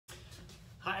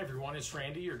Hi everyone, it's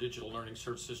Randy, your Digital Learning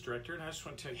Services Director, and I just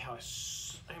want to tell you how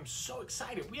I am so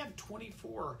excited. We have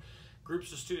 24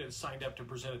 groups of students signed up to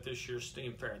present at this year's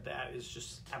STEAM Fair. That is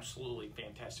just absolutely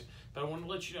fantastic. But I want to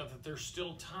let you know that there's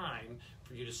still time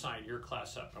for you to sign your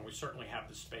class up, and we certainly have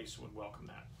the space and would welcome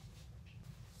that.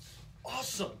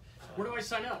 Awesome. Where do I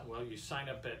sign up? Well, you sign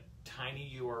up at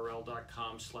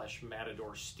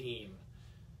tinyurl.com/MatadorSteam.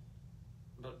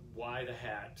 But why the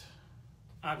hat?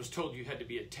 I was told you had to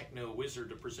be a techno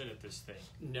wizard to present at this thing.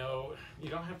 No,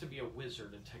 you don't have to be a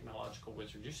wizard, a technological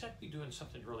wizard. You just have to be doing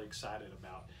something you're really excited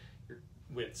about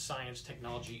with science,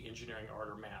 technology, engineering, art,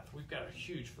 or math. We've got a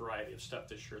huge variety of stuff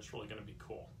this year. It's really going to be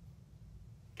cool.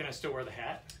 Can I still wear the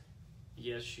hat?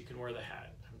 Yes, you can wear the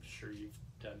hat. I'm sure you've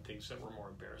done things that were more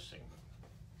embarrassing.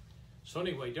 So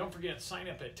anyway, don't forget, sign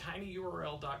up at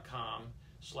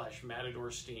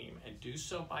tinyurl.com/MatadorSteam and do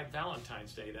so by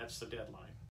Valentine's Day. That's the deadline.